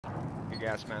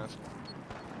gas mask.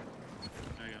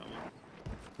 I got one.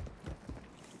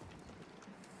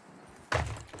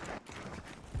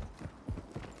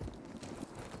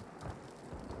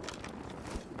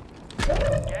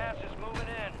 Gas is moving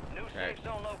in. New safe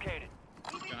zone located.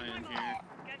 Guy in here.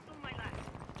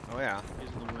 Oh yeah. He's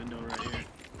in the window right here.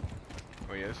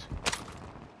 Oh he is.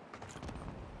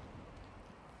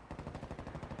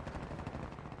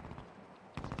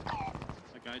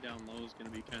 That guy down low is gonna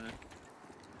be kind of.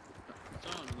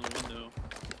 It's on in the window.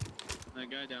 That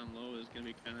guy down low is gonna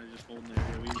be kind of just holding the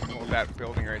area. We can Hold that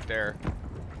building right there.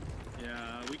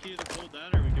 Yeah, we can either hold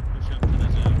that or we can push up to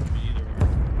the zone. I mean, either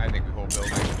or. I think we hold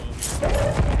building.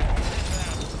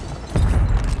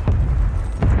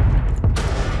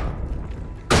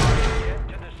 Get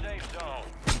to the safe zone.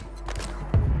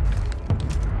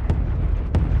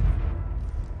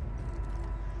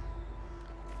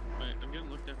 Wait, I'm getting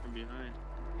looked at from behind.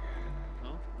 No?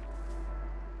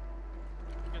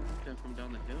 I'm getting looked at from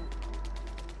down the hill.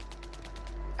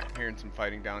 I'm hearing some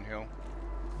fighting downhill.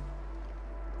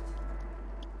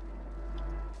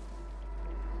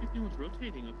 I think anyone's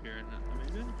rotating up here, and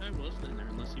maybe that guy wasn't in there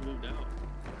unless he moved out.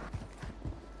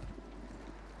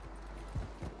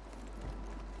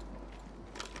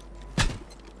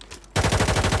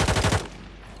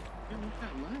 Yeah, look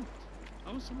that left.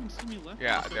 How was someone see me left?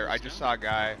 Yeah, there. I just saw a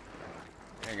guy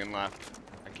hanging left.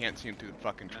 I can't see him through the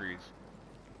fucking trees.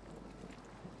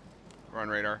 We're on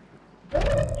radar. You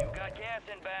got gas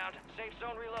inbound. Safe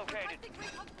zone relocated.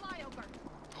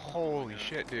 Holy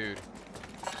shit, dude.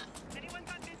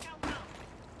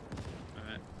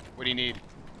 Alright, What do you need?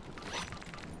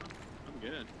 I'm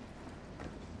good.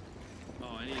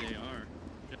 Oh, I need AR.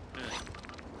 Shit.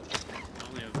 I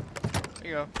only have. There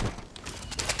you go.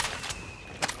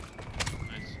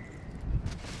 Nice.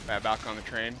 Back on the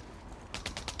train.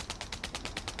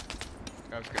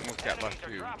 I was getting looked at Enemies left are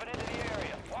too. dropping into the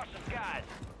area. Watch the skies.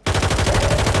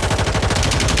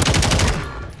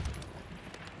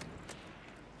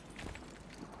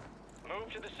 Move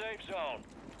to the safe zone.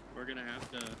 We're gonna have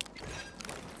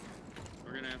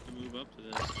to move up to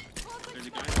this. There's a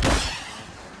guy to our left.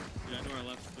 The guy to our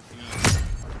left pushing up.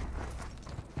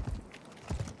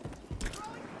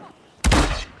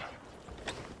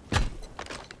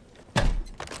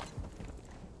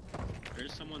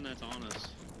 There's someone that's on us,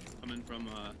 coming from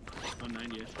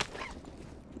 190ish.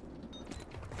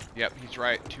 Yep, he's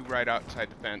right. Two right outside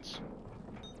the fence.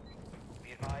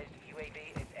 Be advised, UAV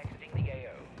is exiting the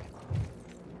AO.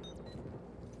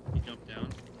 He jumped down.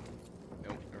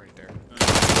 Nope, they're right there.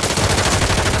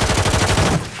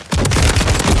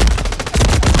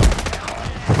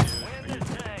 Win this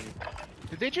thing.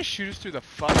 Did they just shoot us through the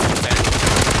fucking fence?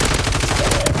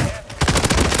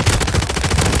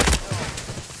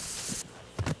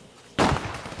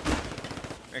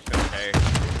 It's okay.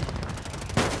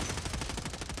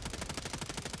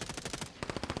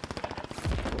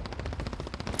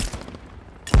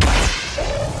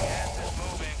 Gas is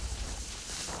moving.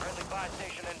 Friendly buy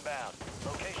station inbound.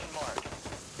 Location marked.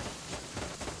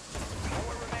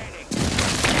 More remaining.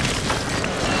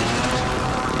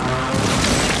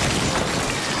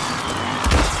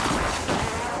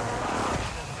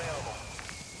 Station is available.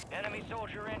 Enemy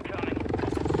soldier incoming.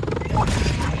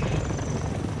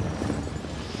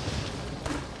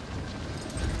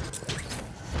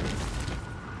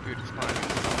 Dude, it's fine.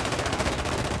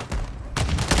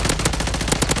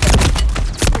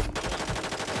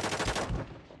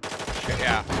 Shit,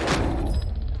 yeah.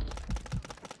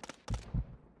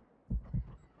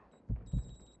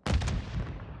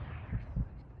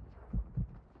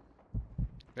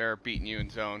 They're beating you in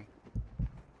zone.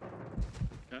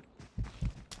 Okay.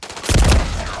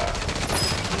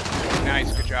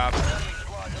 Nice, good job. Enemy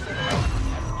squad eliminated.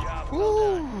 Job well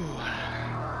done. Woo!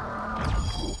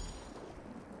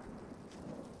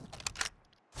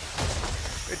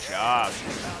 Good job.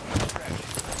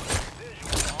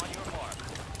 Visual on your mark.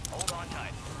 Hold on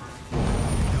tight.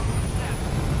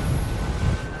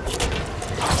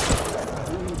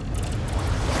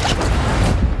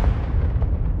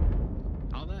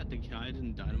 How that the guy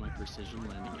didn't die to my precision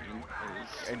landing in is...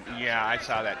 And yeah, I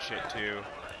saw that shit too.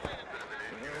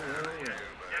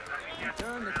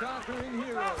 Return the conquering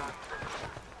hero.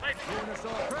 Giving us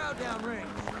all crowd down range.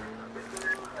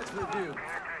 Let's review.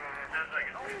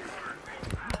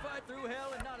 You fight through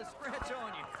hell and not a scratch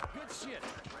on you. Good shit.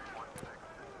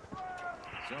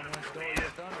 Someone stole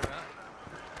your thunder, huh?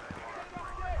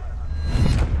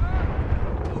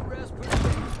 No rest for the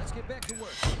wicked. Let's get back to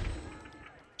work.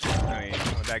 I mean,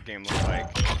 what that game looked like.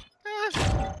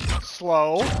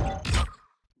 Slow.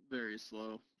 Very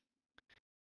slow.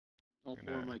 All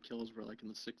four of my kills were like in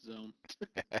the 6th zone.